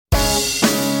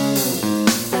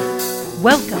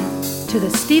Welcome to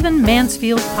the Stephen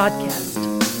Mansfield Podcast.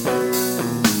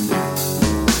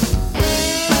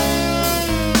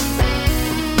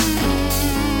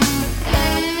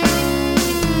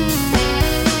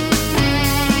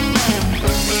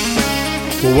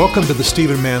 Well, welcome to the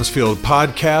Stephen Mansfield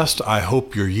Podcast. I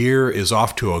hope your year is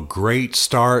off to a great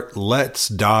start. Let's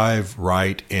dive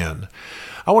right in.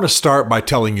 I want to start by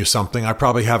telling you something I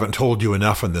probably haven't told you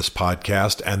enough in this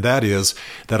podcast, and that is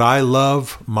that I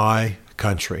love my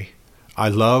country. I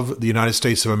love the United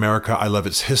States of America. I love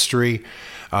its history.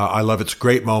 I love its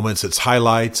great moments, its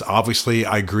highlights. Obviously,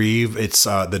 I grieve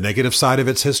the negative side of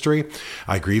its history.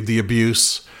 I grieve the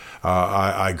abuse.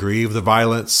 I grieve the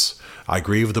violence. I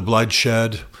grieve the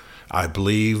bloodshed. I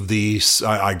grieve the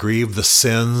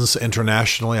sins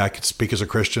internationally. I can speak as a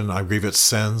Christian. I grieve its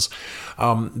sins.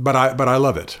 But I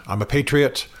love it. I'm a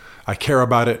patriot. I care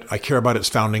about it. I care about its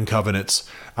founding covenants.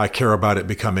 I care about it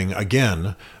becoming,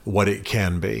 again, what it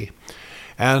can be.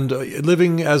 And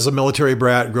living as a military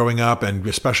brat growing up, and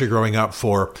especially growing up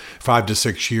for 5 to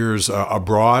 6 years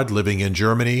abroad, living in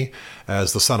Germany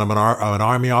as the son of an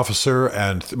army officer,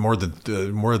 and more than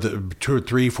 2 or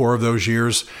 3, 4 of those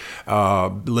years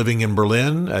living in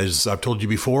Berlin, as I've told you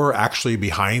before, actually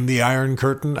behind the Iron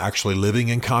Curtain, actually living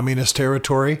in communist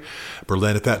territory.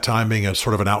 Berlin at that time being a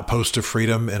sort of an outpost of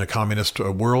freedom in a communist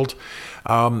world.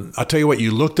 I'll tell you what,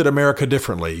 you looked at America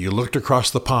differently. You looked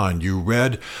across the pond. You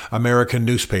read American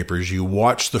newspapers. You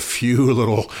watched the few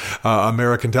little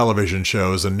American television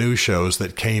shows and news shows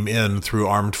that came in through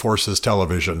Armed Forces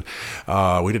television.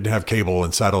 We didn't have cable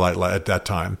and satellite at that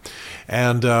time.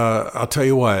 And I'll tell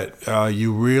you what,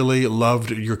 you really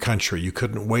loved your country. You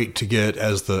couldn't wait to get,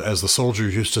 as the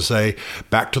soldiers used to say,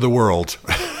 back to the world,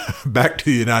 back to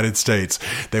the United States.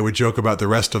 They would joke about the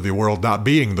rest of the world not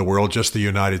being the world, just the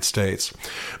United States.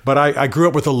 But I grew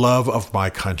up with a love of my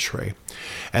country.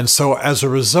 And so as a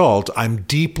result, I'm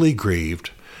deeply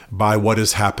grieved by what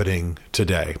is happening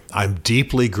today. I'm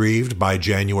deeply grieved by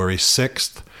January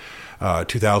 6th,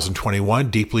 2021,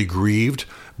 deeply grieved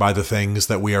by the things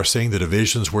that we are seeing, the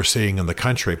divisions we're seeing in the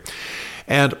country.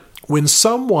 And when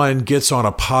someone gets on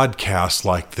a podcast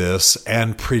like this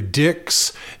and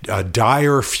predicts a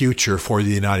dire future for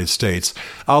the United States,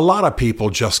 a lot of people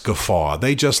just guffaw.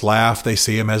 They just laugh. They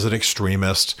see him as an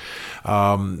extremist.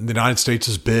 The United States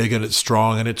is big and it's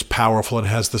strong and it's powerful and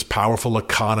has this powerful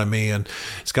economy, and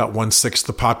it's got 1/6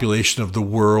 the population of the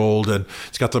world, and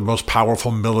it's got the most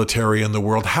powerful military in the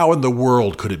world. How in the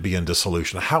world could it be in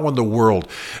dissolution? How in the world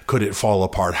could it fall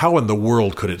apart? How in the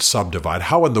world could it subdivide?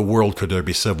 How in the world could there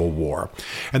be civil war?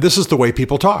 And this is the way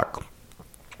people talk.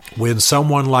 When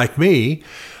someone like me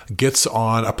gets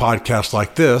on a podcast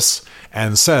like this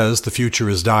and says the future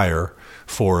is dire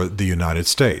for the United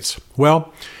States.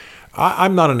 Well,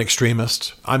 I'm not an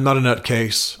extremist. I'm not a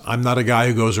nutcase. I'm not a guy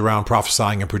who goes around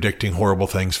prophesying and predicting horrible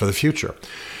things for the future.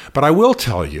 But I will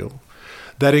tell you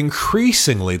that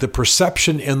increasingly the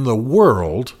perception in the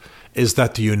world is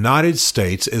that the United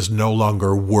States is no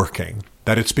longer working,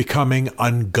 that it's becoming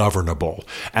ungovernable,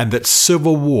 and that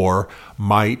civil war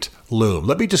might loom.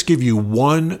 Let me just give you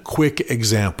one quick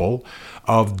example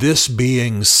of this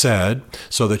being said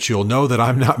so that you'll know that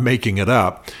I'm not making it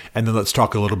up, and then let's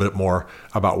talk a little bit more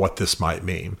about what this might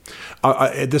mean.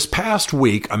 This past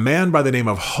week, a man by the name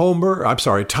of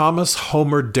Thomas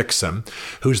Homer-Dixon,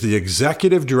 who's the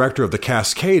executive director of the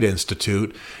Cascade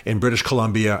Institute in British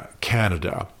Columbia,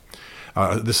 Canada.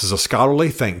 This is a scholarly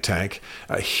think tank.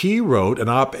 He wrote an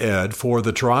op-ed for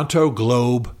the Toronto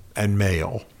Globe and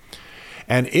Mail.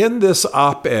 And in this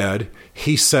op-ed,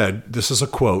 he said, this is a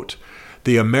quote,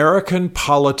 "The American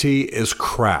polity is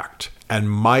cracked and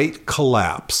might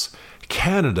collapse.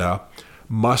 Canada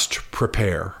must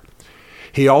prepare."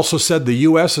 He also said the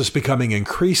U.S. is becoming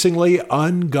increasingly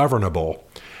ungovernable,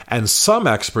 and some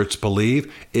experts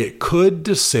believe it could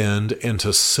descend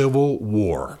into civil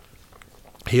war.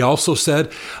 He also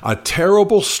said a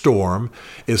terrible storm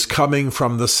is coming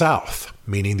from the South,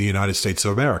 meaning the United States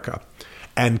of America,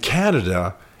 and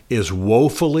Canada is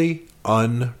woefully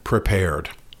unprepared.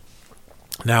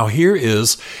 Now, here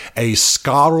is a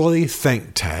scholarly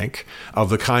think tank of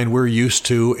the kind we're used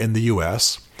to in the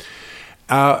U.S.,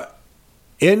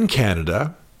 in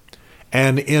Canada,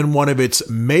 and in one of its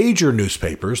major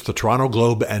newspapers, the Toronto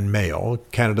Globe and Mail,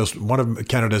 one of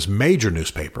Canada's major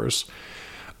newspapers,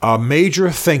 a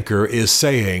major thinker is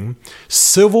saying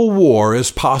civil war is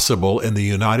possible in the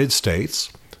United States.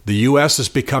 The U.S. is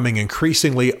becoming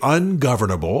increasingly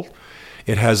ungovernable.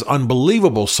 It has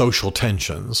unbelievable social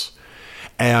tensions.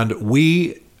 And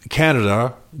we,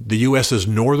 Canada, the U.S.'s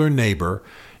northern neighbor,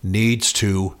 needs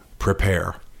to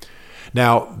prepare.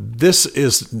 Now, this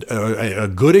is a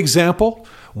good example,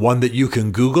 one that you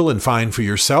can Google and find for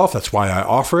yourself. That's why I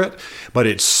offer it. But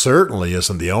it certainly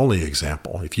isn't the only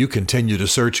example. If you continue to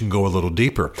search and go a little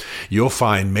deeper, you'll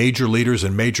find major leaders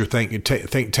and major think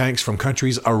tanks from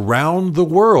countries around the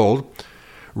world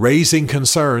raising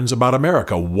concerns about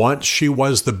America. Once she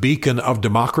was the beacon of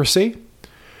democracy,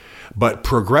 but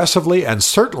progressively, and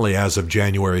certainly as of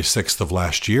January 6th of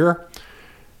last year,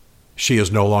 she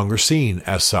is no longer seen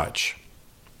as such.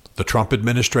 The Trump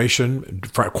administration,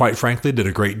 quite frankly, did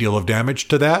a great deal of damage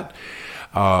to that.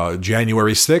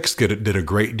 January 6th did a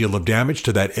great deal of damage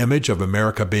to that image of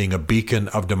America being a beacon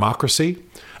of democracy.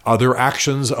 Other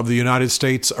actions of the United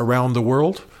States around the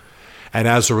world. And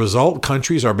as a result,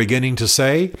 countries are beginning to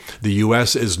say the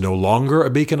U.S. is no longer a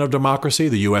beacon of democracy.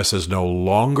 The U.S. is no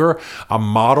longer a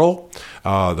model.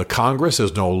 The Congress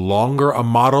is no longer a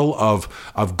model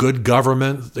of good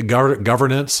governance,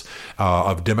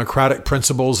 of democratic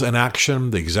principles in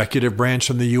action. The executive branch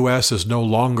in the U.S. is no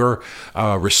longer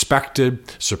respected.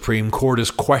 Supreme Court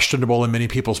is questionable in many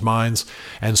people's minds.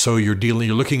 And so you're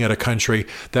looking at a country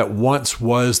that once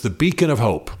was the beacon of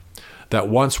hope, that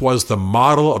once was the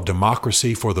model of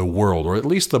democracy for the world, or at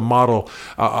least the model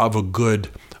of a good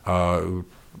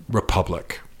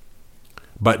republic.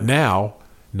 But now,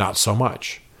 not so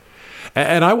much.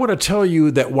 And I want to tell you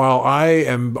that while I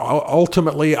am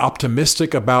ultimately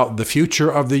optimistic about the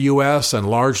future of the U.S., and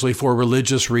largely for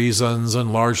religious reasons,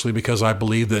 and largely because I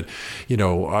believe that,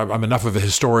 I'm enough of a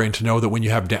historian to know that when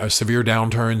you have severe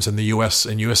downturns in the U.S.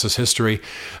 and U.S.'s history,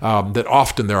 that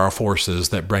often there are forces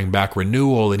that bring back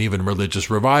renewal and even religious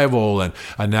revival and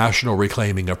a national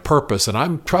reclaiming of purpose. And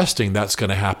I'm trusting that's going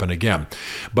to happen again.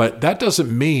 But that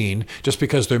doesn't mean, just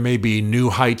because there may be new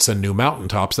heights and new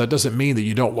mountaintops, that doesn't mean that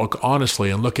you don't look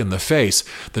honestly and look in the face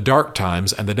the dark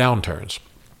times and the downturns.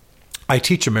 I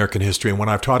teach American history, and when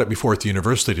I've taught it before at the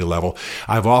university level,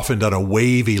 I've often done a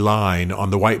wavy line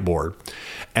on the whiteboard.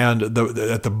 And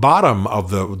at the bottom of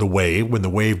the wave, when the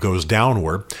wave goes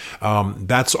downward,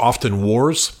 that's often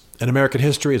wars in American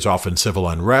history. It's often civil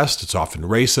unrest. It's often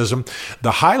racism.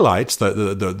 The highlights,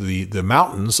 the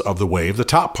mountains of the wave, the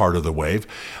top part of the wave,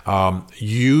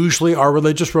 usually are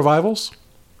religious revivals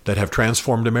that have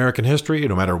transformed American history.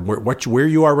 No matter where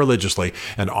you are religiously,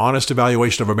 an honest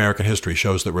evaluation of American history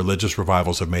shows that religious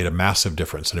revivals have made a massive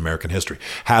difference in American history.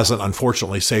 Hasn't,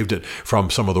 unfortunately, saved it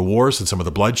from some of the wars and some of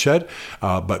the bloodshed,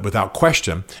 but without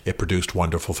question, it produced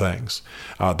wonderful things.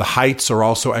 The heights are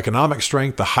also economic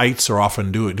strength. The heights are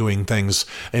often doing things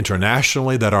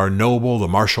internationally that are noble, the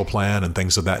Marshall Plan and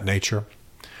things of that nature.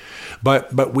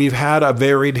 But we've had a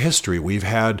varied history. We've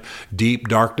had deep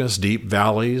darkness, deep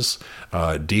valleys,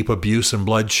 deep abuse and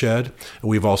bloodshed.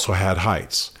 We've also had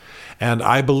heights. And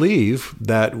I believe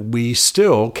that we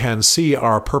still can see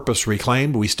our purpose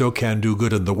reclaimed. We still can do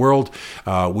good in the world.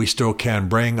 We still can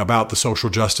bring about the social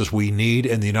justice we need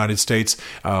in the United States.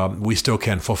 We still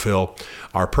can fulfill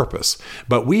our purpose.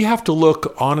 But we have to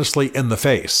look honestly in the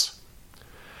face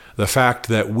the fact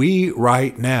that we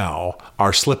right now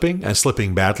are slipping, and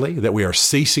slipping badly, that we are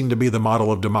ceasing to be the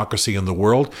model of democracy in the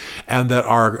world, and that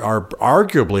our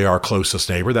arguably our closest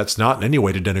neighbor, that's not in any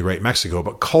way to denigrate Mexico,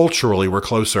 but culturally we're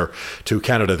closer to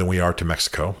Canada than we are to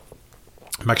Mexico.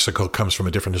 Mexico comes from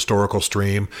a different historical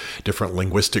stream, different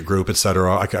linguistic group,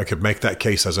 etc. I could make that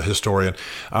case as a historian,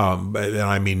 and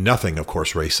I mean nothing, of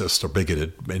course, racist or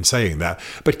bigoted in saying that.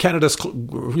 But Canada's,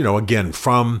 again,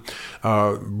 from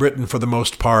Britain for the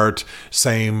most part,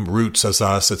 same roots as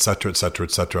us, etc., etc.,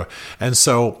 etc. And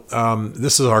so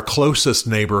this is our closest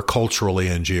neighbor culturally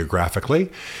and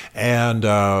geographically, and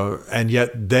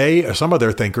yet some of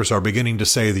their thinkers are beginning to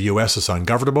say the U.S. is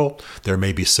ungovernable. There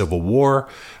may be civil war.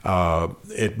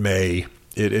 It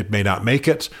may not make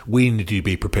it. We need to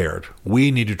be prepared.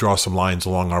 We need to draw some lines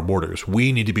along our borders.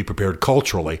 We need to be prepared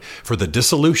culturally for the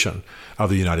dissolution of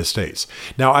the United States.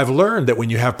 Now, I've learned that when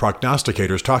you have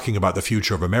prognosticators talking about the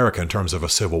future of America in terms of a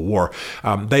civil war,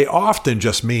 they often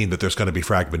just mean that there's going to be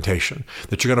fragmentation,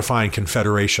 that you're going to find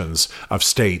confederations of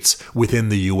states within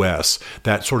the U.S.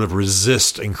 that sort of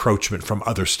resist encroachment from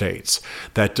other states,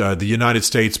 that the United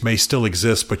States may still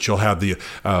exist, but you'll have a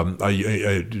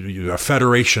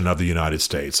federation of the United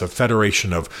States, a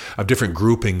federation of different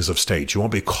groupings of states. You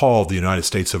won't be called the United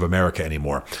States of America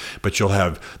anymore, but you'll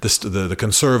have the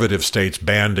conservative states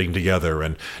banding together,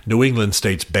 and New England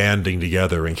states banding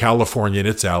together, and California and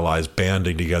its allies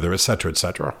banding together, et cetera, et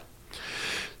cetera.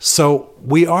 So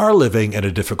we are living at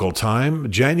a difficult time.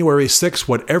 January 6th,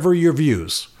 whatever your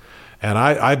views, And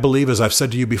I believe, as I've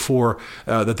said to you before,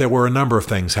 that there were a number of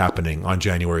things happening on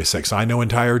January 6th. I know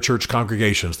entire church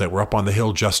congregations that were up on the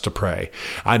Hill just to pray.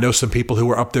 I know some people who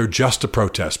were up there just to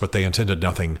protest, but they intended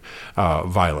nothing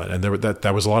violent. And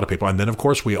that was a lot of people. And then, of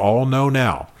course, we all know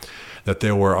now that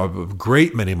there were a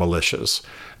great many militias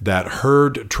that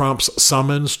heard Trump's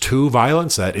summons to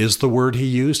violence. That is the word he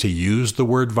used. He used the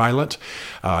word violent.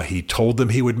 He told them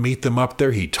he would meet them up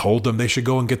there. He told them they should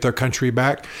go and get their country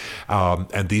back.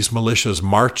 And these militias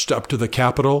marched up to the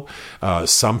Capitol.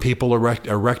 Some people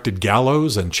erected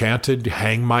gallows and chanted,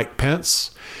 "Hang Mike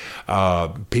Pence."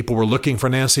 People were looking for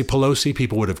Nancy Pelosi.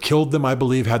 People would have killed them, I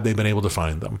believe, had they been able to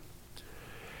find them.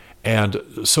 And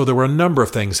so there were a number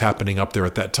of things happening up there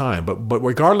at that time. But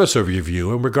regardless of your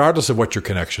view, and regardless of what your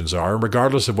connections are, and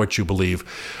regardless of what you believe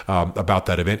about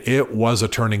that event, it was a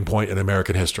turning point in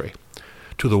American history.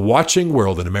 To the watching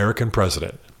world, an American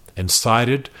president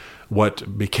incited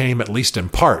what became, at least in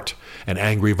part, an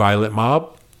angry, violent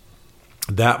mob.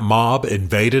 That mob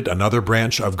invaded another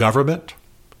branch of government.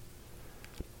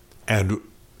 And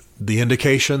the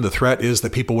indication, the threat is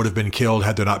that people would have been killed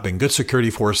had there not been good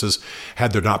security forces,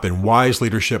 had there not been wise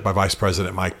leadership by Vice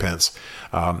President Mike Pence,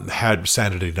 had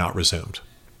sanity not resumed.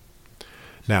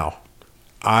 Now,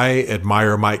 I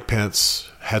admire Mike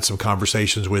Pence, had some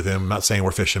conversations with him. I'm not saying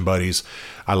we're fishing buddies.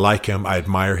 I like him. I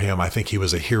admire him. I think he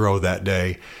was a hero that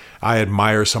day. I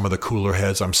admire some of the cooler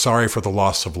heads. I'm sorry for the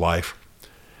loss of life.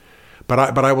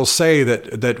 But I will say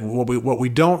that what we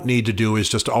don't need to do is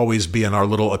just always be in our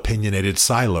little opinionated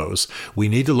silos. We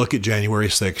need to look at January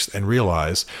 6th and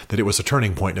realize that it was a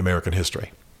turning point in American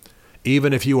history.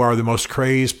 Even if you are the most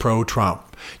crazed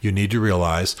pro-Trump, you need to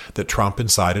realize that Trump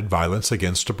incited violence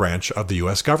against a branch of the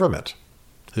U.S. government.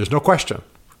 There's no question.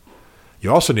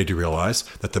 You also need to realize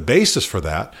that the basis for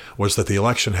that was that the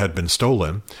election had been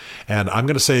stolen. And I'm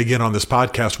going to say again on this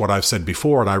podcast what I've said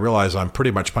before, and I realize I'm pretty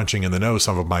much punching in the nose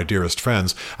some of my dearest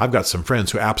friends. I've got some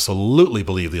friends who absolutely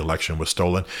believe the election was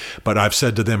stolen. But I've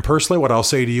said to them personally what I'll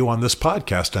say to you on this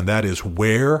podcast, and that is,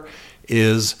 where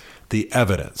is the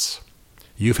evidence?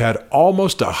 You've had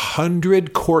almost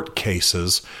 100 court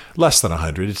cases, less than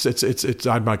 100. It's.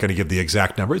 I'm not going to give the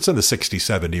exact number. It's in the 60,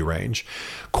 70 range.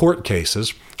 Court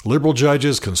cases, liberal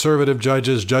judges, conservative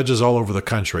judges, judges all over the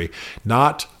country.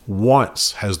 Not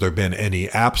once has there been any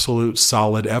absolute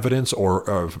solid evidence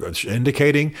or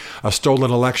indicating a stolen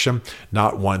election.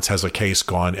 Not once has a case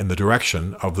gone in the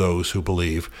direction of those who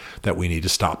believe that we need to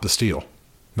stop the steal.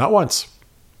 Not once.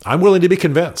 I'm willing to be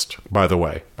convinced, by the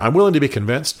way. I'm willing to be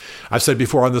convinced. I've said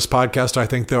before on this podcast, I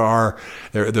think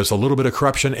there's a little bit of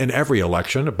corruption in every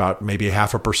election, about maybe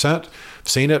 0.5%. I've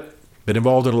seen it, been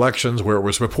involved in elections where it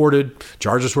was reported,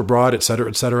 charges were brought, et cetera,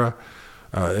 et cetera.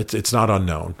 It's not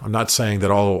unknown. I'm not saying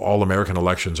that all American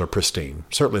elections are pristine.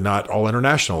 Certainly not all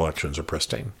international elections are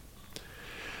pristine.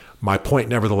 My point,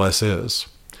 nevertheless, is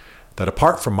that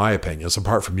apart from my opinions,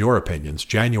 apart from your opinions,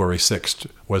 January 6th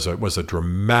was a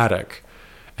dramatic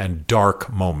and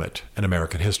dark moment in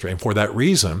American history. And for that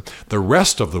reason, the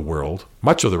rest of the world,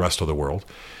 much of the rest of the world,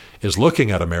 is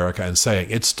looking at America and saying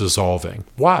it's dissolving.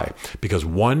 Why? Because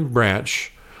one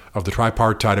branch of the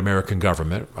tripartite American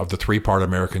government, of the three-part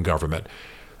American government,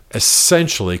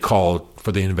 essentially called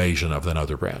for the invasion of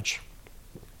another branch.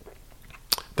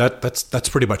 That's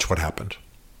pretty much what happened.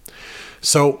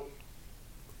 So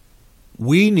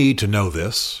we need to know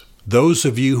this. Those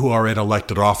of you who are in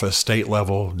elected office, state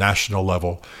level, national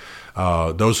level,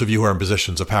 those of you who are in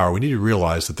positions of power, we need to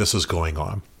realize that this is going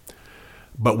on.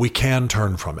 But we can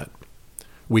turn from it.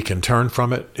 We can turn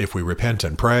from it if we repent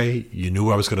and pray. You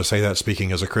knew I was going to say that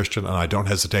speaking as a Christian, and I don't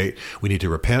hesitate. We need to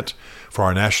repent for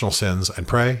our national sins and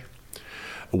pray.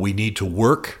 We need to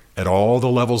work at all the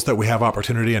levels that we have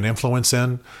opportunity and influence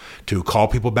in to call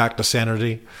people back to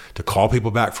sanity, to call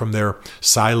people back from their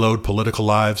siloed political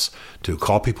lives, to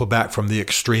call people back from the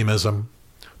extremism.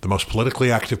 The most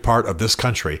politically active part of this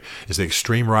country is the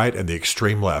extreme right and the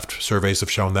extreme left. Surveys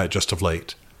have shown that just of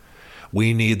late.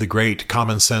 We need the great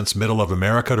common sense middle of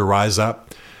America to rise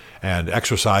up and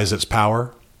exercise its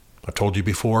power. I've told you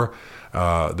before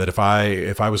that if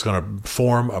I was going to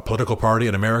form a political party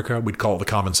in America, we'd call it the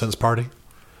Common Sense Party.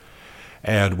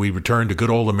 And we return to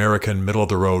good old American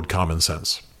middle-of-the-road common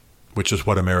sense, which is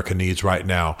what America needs right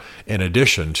now, in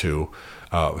addition to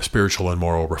spiritual and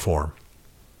moral reform.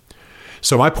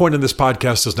 So my point in this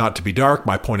podcast is not to be dark.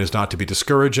 My point is not to be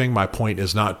discouraging. My point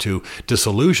is not to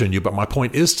disillusion you. But my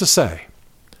point is to say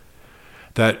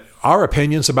that our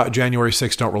opinions about January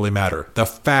 6th don't really matter. The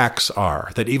facts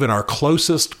are that even our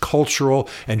closest cultural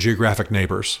and geographic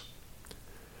neighbors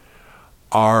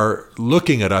are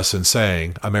looking at us and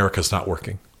saying, America's not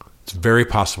working. It's very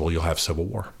possible you'll have civil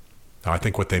war. Now, I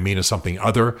think what they mean is something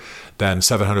other than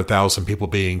 700,000 people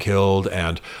being killed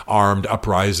and armed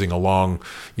uprising along,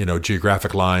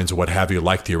 geographic lines or what have you,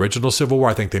 like the original Civil War.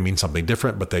 I think they mean something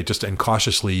different, but they just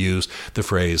incautiously use the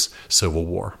phrase Civil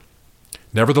War.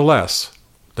 Nevertheless,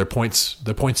 they're points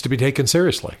to be taken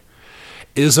seriously.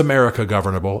 Is America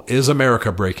governable? Is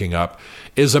America breaking up?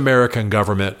 Is American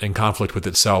government in conflict with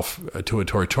itself to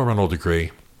a terminal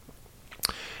degree?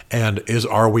 And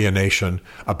are we a nation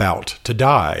about to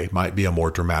die? Might be a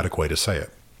more dramatic way to say it.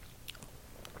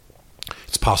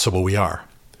 It's possible we are.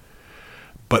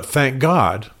 But thank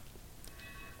God,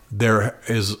 there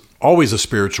is always a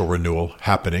spiritual renewal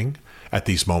happening at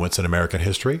these moments in American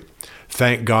history.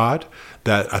 Thank God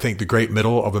that I think the great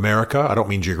middle of America, I don't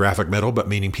mean geographic middle, but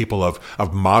meaning people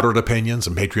of moderate opinions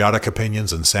and patriotic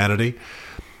opinions and sanity,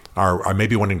 are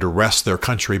maybe wanting to wrest their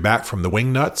country back from the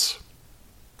wingnuts.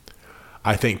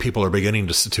 I think people are beginning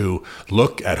to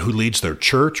look at who leads their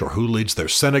church or who leads their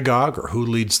synagogue or who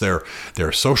leads their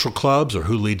social clubs or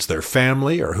who leads their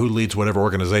family or who leads whatever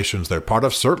organizations they're part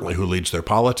of, certainly who leads their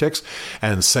politics,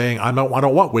 and saying, I don't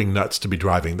want wingnuts to be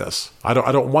driving this. I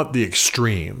don't want the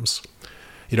extremes.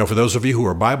 For those of you who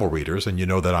are Bible readers, and you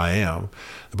know that I am,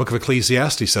 the book of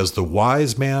Ecclesiastes says the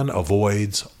wise man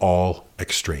avoids all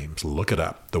extremes. Look it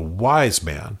up. The wise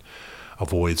man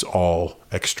avoids all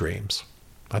extremes.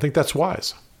 I think that's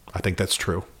wise. I think that's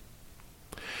true.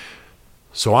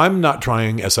 So I'm not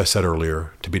trying, as I said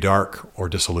earlier, to be dark or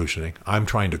disillusioning. I'm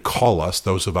trying to call us,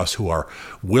 those of us who are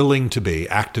willing to be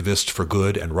activists for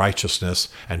good and righteousness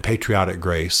and patriotic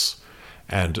grace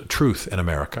and truth in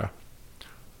America.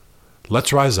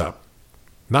 Let's rise up,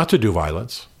 not to do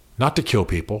violence, not to kill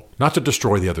people, not to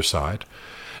destroy the other side,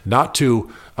 not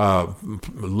to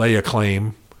lay a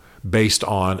claim based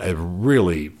on a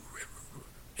really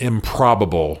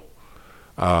improbable,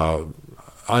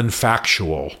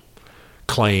 unfactual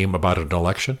claim about an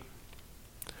election.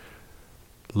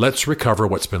 Let's recover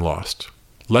what's been lost.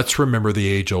 Let's remember the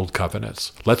age-old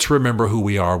covenants. Let's remember who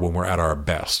we are when we're at our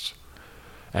best.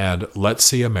 And let's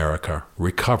see America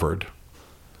recovered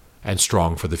and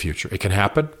strong for the future. It can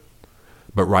happen,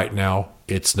 but right now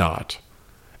it's not.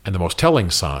 And the most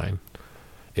telling sign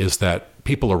is that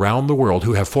people around the world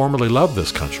who have formerly loved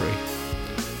this country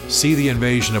see the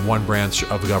invasion of one branch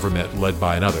of government led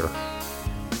by another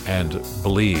and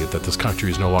believe that this country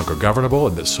is no longer governable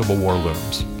and that civil war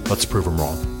looms. Let's prove them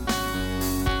wrong.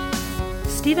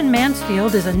 Stephen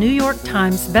Mansfield is a New York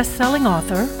Times best-selling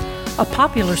author, a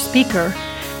popular speaker,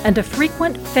 and a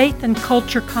frequent faith and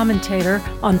culture commentator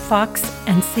on Fox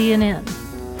and CNN.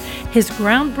 His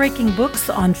groundbreaking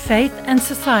books on faith and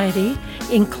society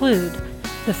include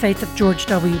The Faith of George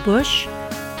W. Bush,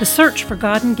 The Search for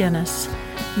God in Guinness,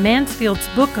 Mansfield's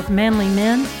Book of Manly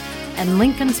Men, and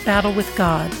Lincoln's Battle with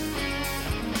God.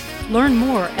 Learn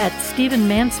more at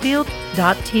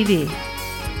stephenmansfield.tv.